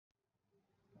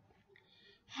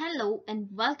Hello and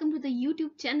welcome to the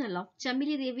YouTube channel of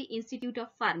Chamili Devi Institute of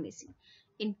Pharmacy.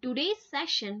 In today's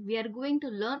session, we are going to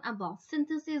learn about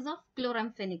synthesis of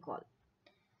chloramphenicol.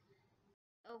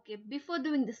 Okay, before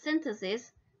doing the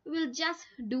synthesis, we will just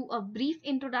do a brief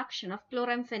introduction of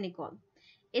chloramphenicol.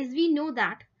 As we know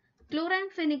that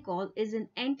chloramphenicol is an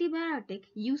antibiotic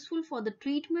useful for the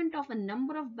treatment of a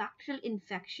number of bacterial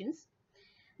infections.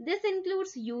 This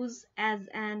includes use as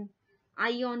an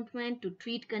eye ointment to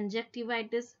treat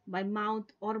conjunctivitis by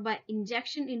mouth or by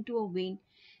injection into a vein.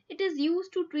 It is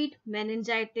used to treat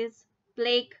meningitis,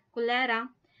 plague, cholera,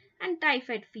 and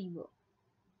typhoid fever.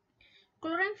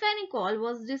 Chloramphenicol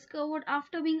was discovered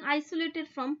after being isolated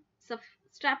from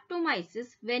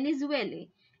Streptomyces venezuelae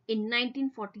in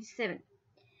 1947.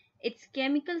 Its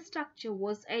chemical structure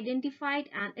was identified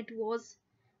and it was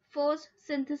first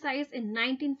synthesized in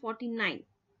 1949.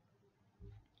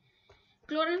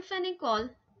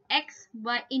 Chloramphenicol acts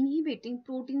by inhibiting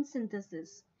protein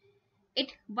synthesis.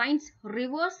 It binds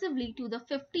reversibly to the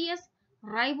 50S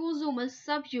ribosomal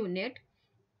subunit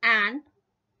and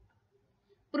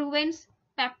prevents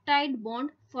peptide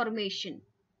bond formation.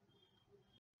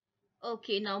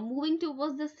 Okay, now moving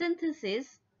towards the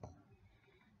synthesis.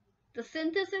 The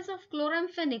synthesis of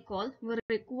chloramphenicol will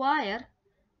require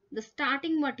the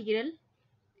starting material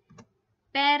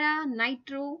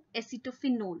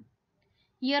para-nitroacetophenol.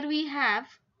 Here we have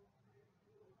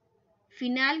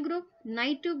phenyl group,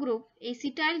 nitro group,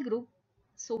 acetyl group.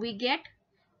 So we get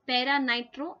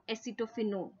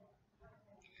para-nitroacetophenol.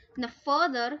 Now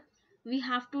further we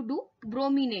have to do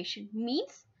bromination,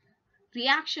 means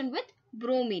reaction with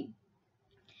bromine.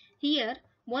 Here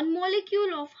one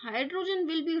molecule of hydrogen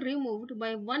will be removed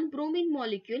by one bromine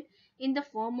molecule in the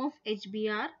form of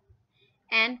HBr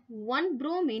and one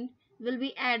bromine will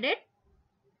be added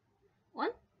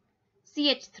on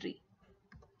CH3.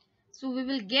 So we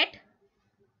will get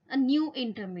a new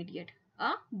intermediate,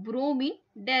 a bromine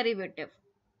derivative.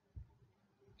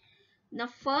 Now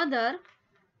further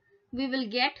we will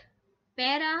get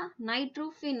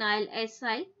para-nitrophenyl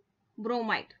acyl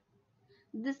bromide.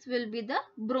 This will be the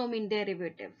bromine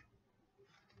derivative.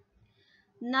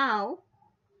 Now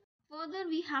further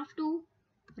we have to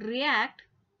react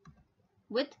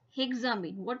with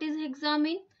hexamine. What is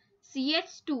hexamine?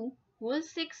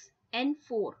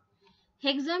 CH2O6N4.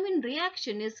 Hexamine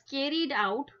reaction is carried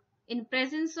out in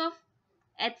presence of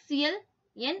HCl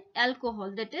and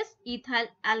alcohol, that is ethyl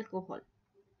alcohol.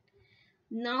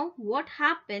 Now what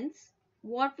happens,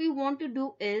 what we want to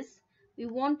do is we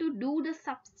want to do the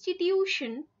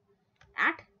substitution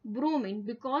at bromine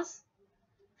because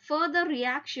further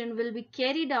reaction will be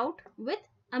carried out with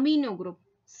amino group.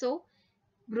 So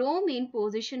bromine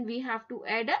position we have to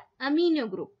add a amino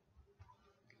group.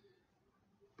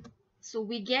 So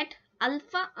we get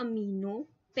alpha amino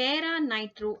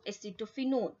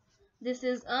para-nitroacetophenol. This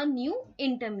is a new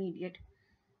intermediate.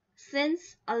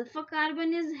 Since alpha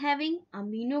carbon is having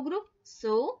amino group,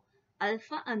 so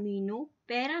alpha amino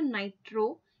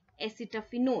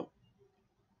para-nitroacetophenol.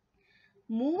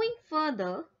 Moving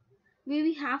further, we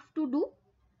will have to do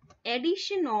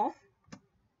addition of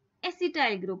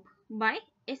acetyl group by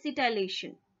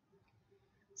acetylation.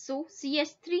 So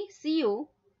CH3CO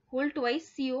whole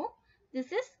twice CO,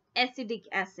 this is acetic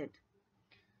acid.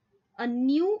 A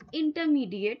new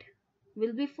intermediate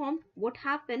will be formed. What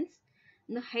happens?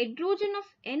 The hydrogen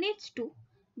of NH2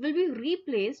 will be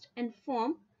replaced and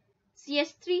form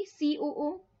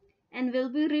CH3COO and will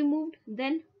be removed.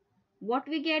 Then what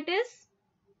we get is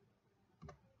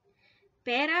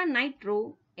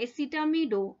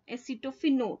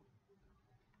para-nitroacetamidoacetophenol.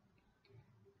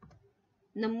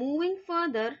 Now moving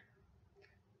further,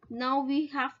 now we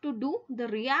have to do the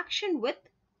reaction with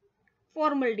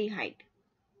formaldehyde.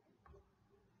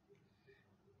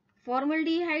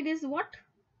 Formaldehyde is what?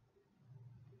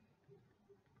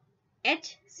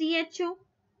 HCHO.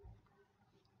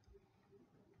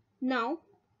 Now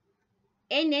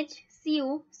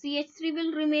NHCO, CH3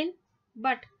 will remain,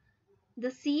 but the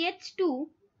CH2,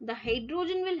 the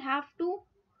hydrogen will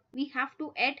we have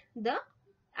to add the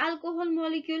alcohol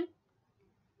molecule.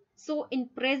 So in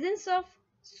presence of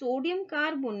sodium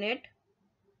carbonate,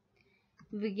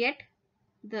 we get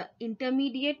the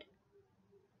intermediate.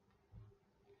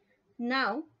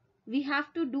 Now we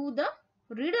have to do the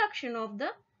reduction of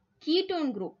the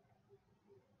ketone group.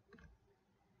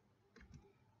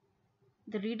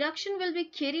 The reduction will be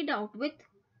carried out with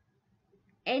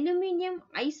aluminium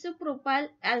isopropyl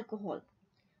alcohol.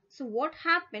 So what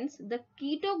happens? The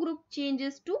keto group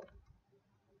changes to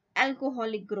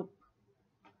alcoholic group.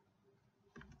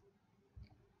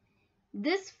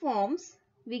 This forms,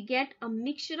 we get a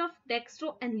mixture of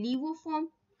dextro and levo form.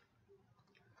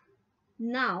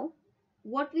 Now,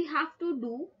 what we have to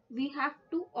do, we have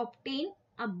to obtain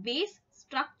a base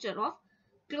structure of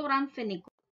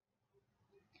chloramphenicol.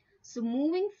 So,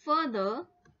 moving further,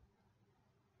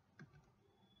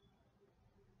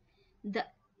 the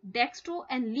dextro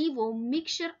and levo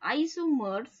mixture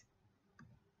isomers,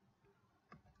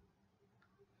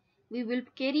 we will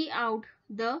carry out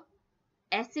the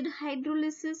acid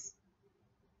hydrolysis.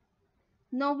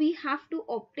 Now we have to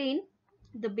obtain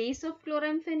the base of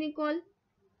chloramphenicol.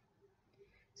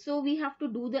 So we have to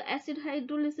do the acid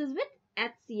hydrolysis with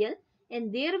HCl,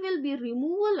 and there will be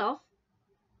removal of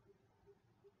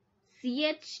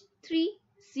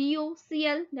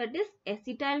CH3COCl, that is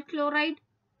acetyl chloride,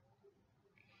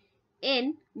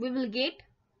 and we will get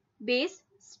base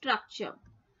structure.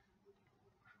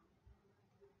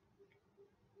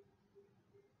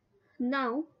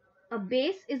 Now a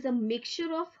base is a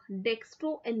mixture of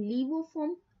dextro and levo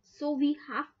form, so we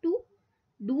have to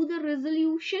do the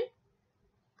resolution.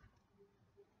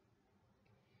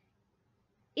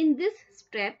 In this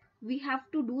step, we have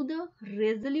to do the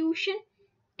resolution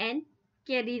and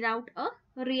carry out a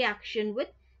reaction with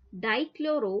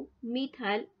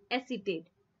dichloromethyl acetate,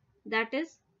 that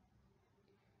is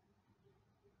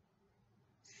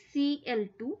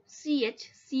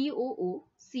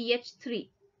Cl2CHCOOCH3.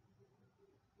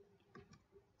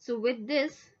 So with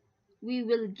this, we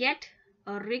will get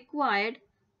a required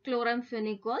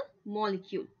chloramphenicol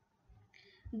molecule.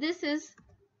 This is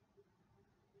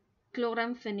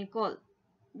chloramphenicol.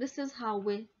 This is how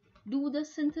we do the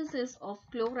synthesis of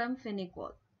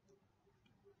chloramphenicol.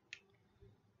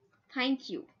 Thank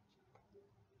you.